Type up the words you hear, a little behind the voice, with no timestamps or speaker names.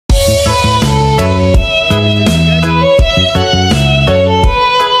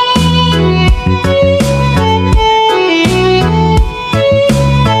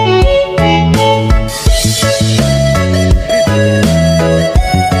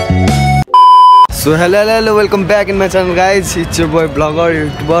So hello, welcome back in my channel guys. It's your boy blogger,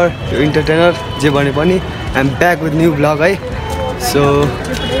 YouTuber, entertainer je bhane pani. I'm back with new vlog hai. So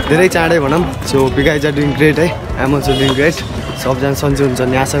धेरै चाँडै भनौं. So you guys are doing great hai. I'm also doing great. सबजना सन्चै हुन्छ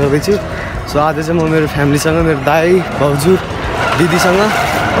नि आशा गर्दैछु. So आज चाहिँ म मेरो फ्यामिली सँग मेरो दाइ, भाउजू, दिदी सँग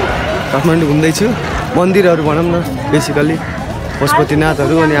काठमाडौँ घुम्दै छु. मन्दिरहरु भनौं न बेसिकली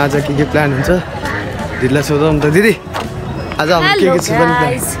पशुपतिनाथहरु अनि आज के प्लान हुन्छ दिदीलाई सोधौँ त दिदी. आज हाम्रो के छ त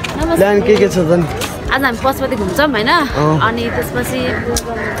प्लान के छ त आज हामी पशुपति घुम्छौं हैन अनि त्यसपछि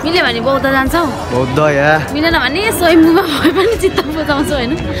मिल्यो भने बौद्ध जान्छौं बौद्ध या मिलेन भने स्वयम्भूमा भए पनि चित्त बुझाउँछौं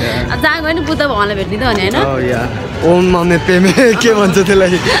हैन जहाँ गयो नि बुद्ध भगवानलाई भेट्ने त भने हैन या ओम ममे पेमे के भन्छ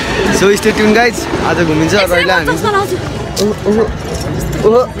त्यसलाई सो स्टे ट्युन गाइज आज घुमिन्छ अहिले हामी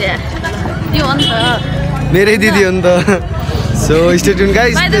यो अन्त मेरै दिदी हो नि त so stay tune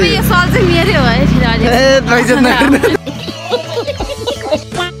guys by the way यो सल चाहिँ मेरै हो है ए पैसा नगर्नु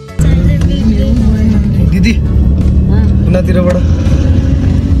दिदी कुनातिरबाट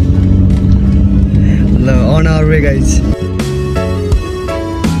ल on our way guys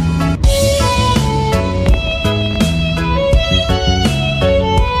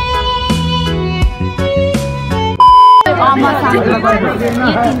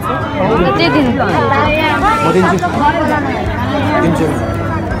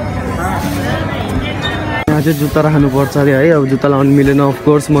यहाँ चाहिँ जुत्ता राख्नु पर्छ अरे है अब जुत्ता लाउनु मिलेन अफ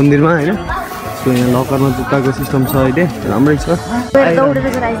कोर्स मन्दिरमा हैन सो यहाँ लकरमा जुत्ताको सिस्टम छ अहिले राम्रै छ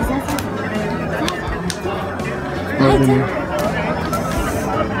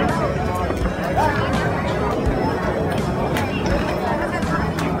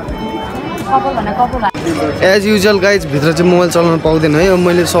एज युजुअल गाइज भित्र चाहिँ मोबाइल चलाउन पाउँदैन है अब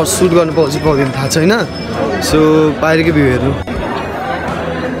मैले सर्ट सुट गर्नु पाउँछु पाउँदैन थाहा छैन सो बाहिरकै भ्यू हेर्नु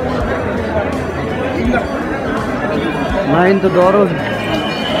लाइन त डरो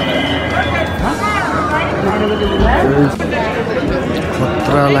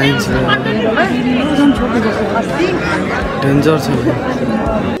खतरा लाइन छ डेन्जर छ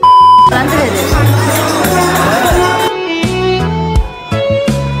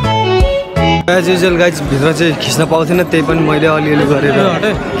एज युजुअल गाइज भित्र चाहिँ खिच्न पाउँथेन त्यही पनि मैले अलिअलि गरेर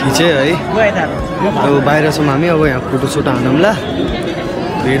खिचेँ है अब बाहिरसम्म हामी अब यहाँ फोटोसुट हानौँला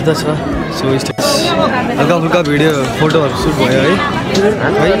भिड त छ सो हल्का फुल्का भिडियो फोटोहरू सुट भयो है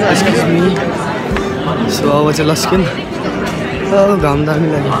सो अब चाहिँ लस्किन घाम दामी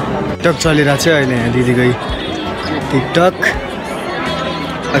लाग्यो टिकटक चलिरहेको छ अहिले यहाँ दिदीको टिकटक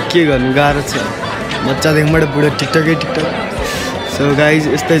के गर्नु गाह्रो छ बच्चादेखिबाट बुढो टिकटकै टिकटक सो गाइज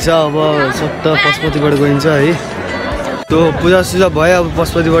यस्तै छ अब सत्त पशुपतिबाट गइन्छ है त्यो पूजा सुजा भयो अब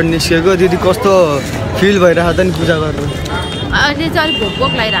पशुपतिबाट निस्केको दिदी कस्तो फिल भइरहेको त नि पूजा गरेर अहिले चाहिँ अलिक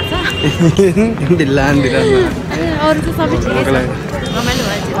भोक लागिरहेको छ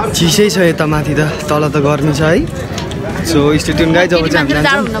चिसै छ यता माथि त तल त गर्मी छ है सो स्टेट्युन गाइज अब चाहिँ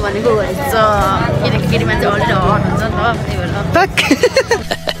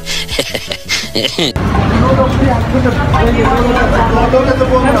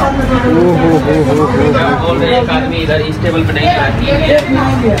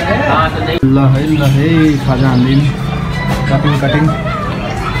ल है खाजा हाल्दिन कटिङ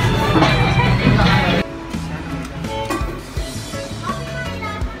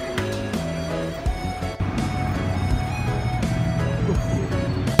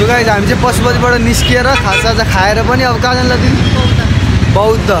गाइज हामी चाहिँ पशुपतिबाट निस्किएर खाजा खाएर पनि अब कहाँ जानु दिदी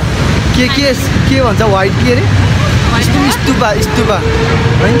बौद्ध के भन्छ व्हाइट के अरे स्तूपा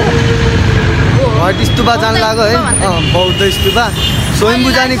होइन व्हाइट स्तूपा जानु लाग्यो है बौद्ध स्तूपा स्वयम्भू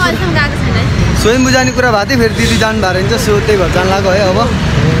जाने कुरा भएको थियो फेरि दिदी जानु भएको रहेछ सो त्यही भएर जानु लाग्यो है अब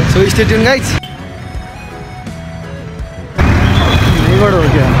सो स्टे ट्युन गाइज यहीँबाट हो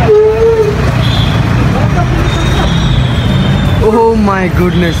क्या ओहो माई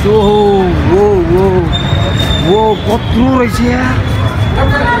गुडनेस ओहो वो कत्रो रहेछ यहाँ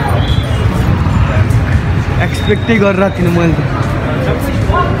एक्सपेक्टै गरेर थिएन मैले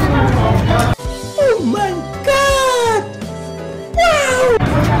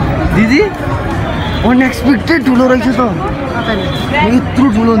दिदी अनएक्सपेक्टेड ठुलो रहेछ त यत्रो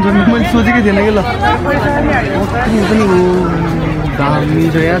ठुलो हुन्छ मैले सोचेकै थिएन कि ल पनि हो दामी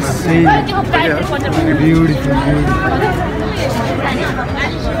छ यार beautiful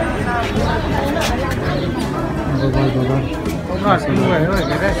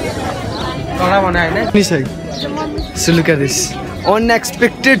look at this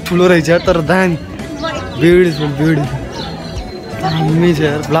unexpected ठुलो रहेछ तर दामी ब्युटिफुल दामी छ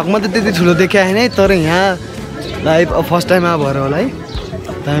यार भ्लगमा त त्यति ठुलो देखाए होइन है तर यहाँ लाइभ फर्स्ट टाइम आ भएर होला है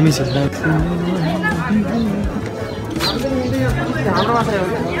दामी छ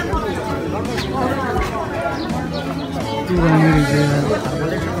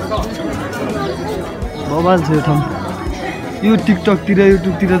बवाल छ यो ठाउँ यो टिकटकतिर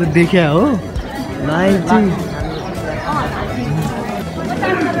युट्युबतिर त देखिया हो लाइभ चाहिँ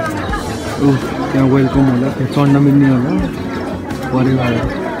त्यहाँ वेलकम होला त्यहाँ चढ्न मिल्ने होला परिवार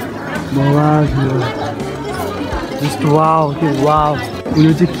बवाल छ जस्तो वाव के वाव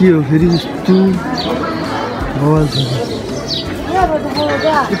उयो चाहिँ के हो फेरि यस्तो बवाल छ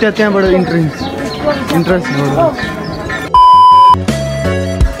त्यहाँबाट इन्ट्रेन्स भित्र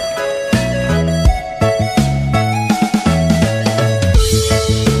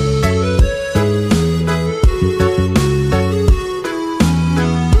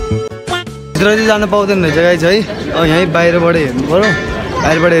चाहिँ जानु पाउँदैन रहेछ गाइस है यहीँ बाहिरबाट हेर्नु पऱ्यो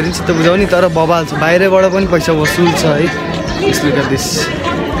बाहिरबाट हेर्नु चित्त बुझाउने तर बवाल छ बाहिरबाट पनि पैसा वसुल छ है यसले गर्दा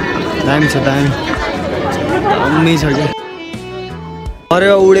दामी छ दामी छ क्या अरे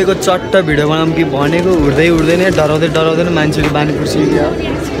उडेको चट्ट भिडियो बनाऊँ कि भनेको उड्दै उड्दैन डराउँदैन मान्छेको बानी पुर्छ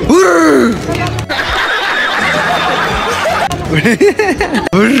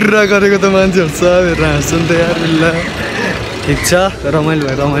हुर्रा गरेको त मान्छेहरू सबहरू हाँस्छ नि त यार ल ठिक छ रमाइलो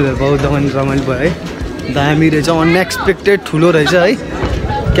भयो बौद्धमा रमाइलो भयो है दामी रहेछ अनएक्सपेक्टेड ठुलो रहेछ है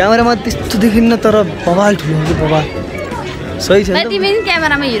क्यामेरामा त्यस्तो देखिन्न तर बवाल ठुलो हुन्छ बवाल सही छ तिमी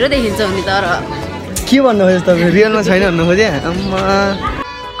क्यामेरामा हिरो देखिन्छौ नि तर के भन्नु खोजेस् तपाईँ रियलमा छैन भन्नु खोजे आम्मा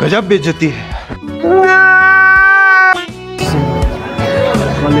गजब बेइज्जती है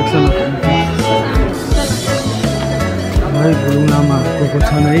कलेक्सन है गुरुङलामा को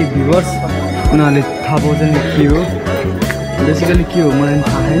छन् है भ्युवर्स उनीहरूले थाहा पाउँछ नि के हो बेसिकली के हो मलाई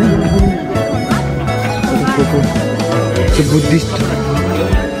थाहा छैन बुद्धिस्ट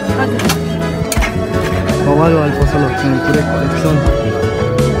बवाल पसलहरू छन् पुरै कलेक्सन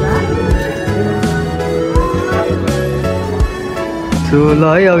सो ल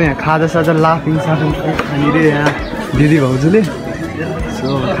है अब यहाँ खाजा लाफिङ साफिङ खानेरे यहाँ दिदी भाउजूले सो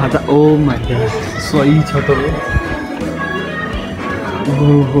खाजा ओ माइ गॉड सही छ त हो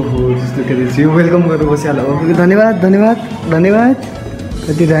जस्तो के यो वेलकम गरेर बसिहाल्यो धन्यवाद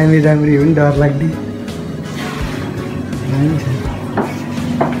कति राम्री हो नि डर लाग्ने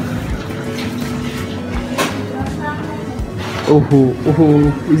ओहो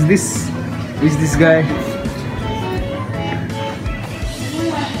इज दिस गाय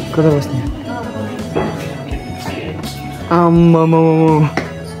कता बस्ने आम्मामा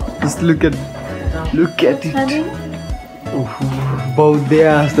जस्ट लुक एट इट बौद्धे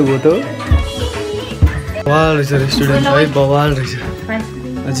जस्तो भयो त बवाल रहेछ रेस्टुरेन्ट है बवाल रहेछ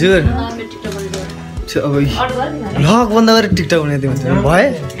हजुर अब भ्लग बन्द गरेर टिकटक बनाइदियो भने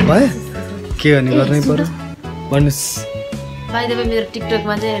भयो के गर्नै पर्यो भन्नुहोस् मेरो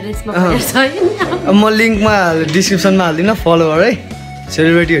टिकटकमा चाहिँ रिल्समा छ है म लिङ्कमा डिस्क्रिप्सनमा हाल्दिनँ फलोवर है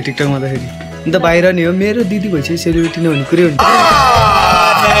सेलिब्रेटी हो टिकटकमा त फेरि अन्त बाहिर नि हो मेरो दिदी भइसक्यो सेलिब्रेटी नहुने कुरै हुन्छ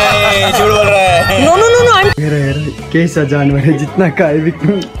हेर केही छ जान भने जितना खाए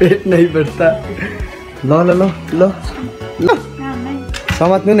बिक्नु पेट नै बढ्ता ल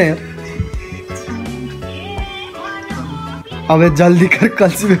समात्नु न यार अबे जल्दी कर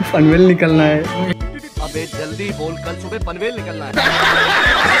कल सुबह पनवेल निकलना है अबे जल्दी बोल कल सुबह पनवेल निकलना है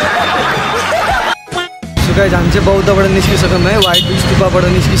सो गाइस हामी चाहिँ बौद्धबाट निस्किसक्यौँ है व्हाइट स्तूपबाट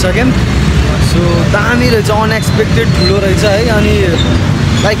निस्किसक्यौँ सो दामी रहेछ अनएक्सपेक्टेड ठुलो रहेछ है अनि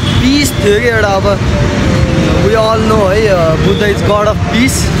लाइक पिस थियो कि एउटा अब वी अल नो है Buddha is God of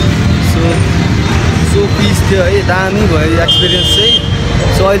piece so piece थियो है दामी भयो एक्सपिरियन्स चाहिँ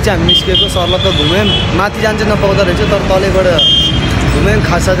सो अहिले चाहिँ हामी निस्केको सर्लक्क घुम्यौँ माथि जान चाहिँ नपाउँदो रहेछ तर तलैबाट घुम्यौँ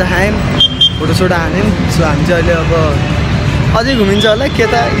खासा हायौँ फोटोसोटो हान्यौँ सो हामी चाहिँ अहिले अब अझै घुमिन्छ होला के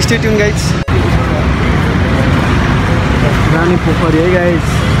त stay tune guys Rani Pokhari है गाइज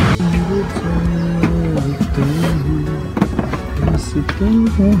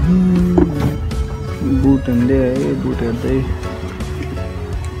बुट हान्दै है बुट हेर्दै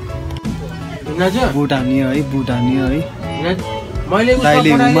बुट हान्यो है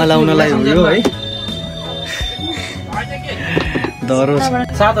दाइले हुमा लाउनलाई हो यो है दरो 7,000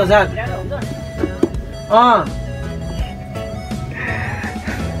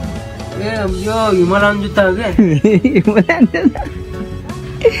 यो हिमालयन जुत्ता हो क्या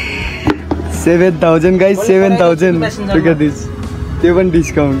 7,000 गाइस 7,000 look at this त्यो पनि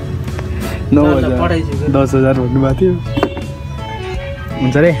डिस्काउन्ट 9,000 10,000 भन्नुभएको थियो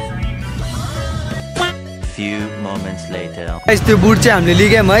हुन्छ रे गाइस त्यो बुट चाहिँ हामीले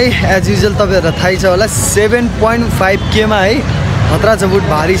लिग्यौँ है एज युजुअल तपाईँहरूलाई थाहै छ होला 7.5K मा है खतरा छ बुट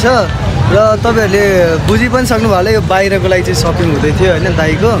भारी छ र तपाईँहरूले बुझि पनि सक्नुभयो होला यो बाहिरको लागि चाहिँ सपिङ हुँदै थियो होइन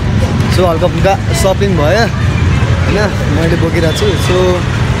दाइको सो हल्का फुल्का सपिङ भयो होइन मैले बोकिरहेको छु। सो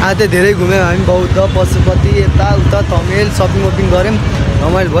आज चाहिँ धेरै घुम्यौँ हामी, बौद्ध पशुपति यताउता तमेल सपिङ वपिङ गऱ्यौँ,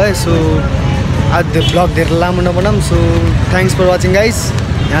 रमाइलो भयो। सो आज ब्लग धेरै लामो नबनाऊँ। So thanks for watching guys,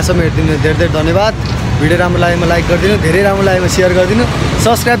 यहाँसम्म हेरिदिनु धेरै धेरै धन्यवाद। भिडियो राम्रो लागेमा लाइक गरिदिनु, धेरै राम्रो लागेमा सेयर गरिदिनु,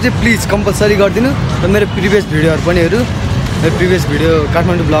 सब्सक्राइब चाहिँ प्लिज कम्पलसरी गरिदिनु। र मेरो प्रिभियस भिडियोहरू पनि हेर्नु, मेरो प्रिभियस भिडियो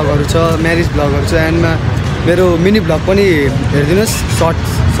काठमाडौँ ब्लगहरू छ, म्यारिज ब्लगहरू छ, एन्डमा मेरो मिनी ब्लग पनि हेरिदिनुहोस्,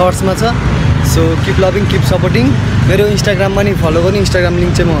 सर्ट्समा छ। So keep loving keep supporting. मेरो इन्स्टाग्राममा नि फलो गर्नु, इन्स्टाग्राम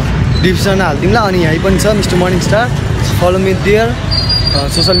लिङ्क चाहिँ म डिस्क्रिप्सनमा हालिदिउँला। अनि यहीँ पनि छ mister morning star, follow me there.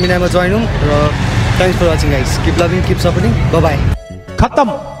 Social मिडियामा जोइन हौँ। र thanks for watching guys, keep loving keep supporting, by by. खत्म,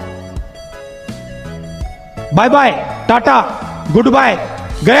 bye bye, Tata, good bye,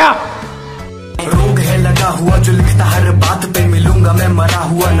 गया। रोग है लगा हुआ जो लिखता हर बात पे, मिलूंगा मैं मरा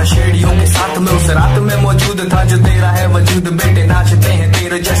हुआ नशेड़ियों के साथ में, उस रात में मौजूद था जो तेरा है वजूद, बेटे नाचते हैं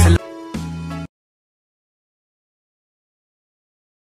तेरे जैसे।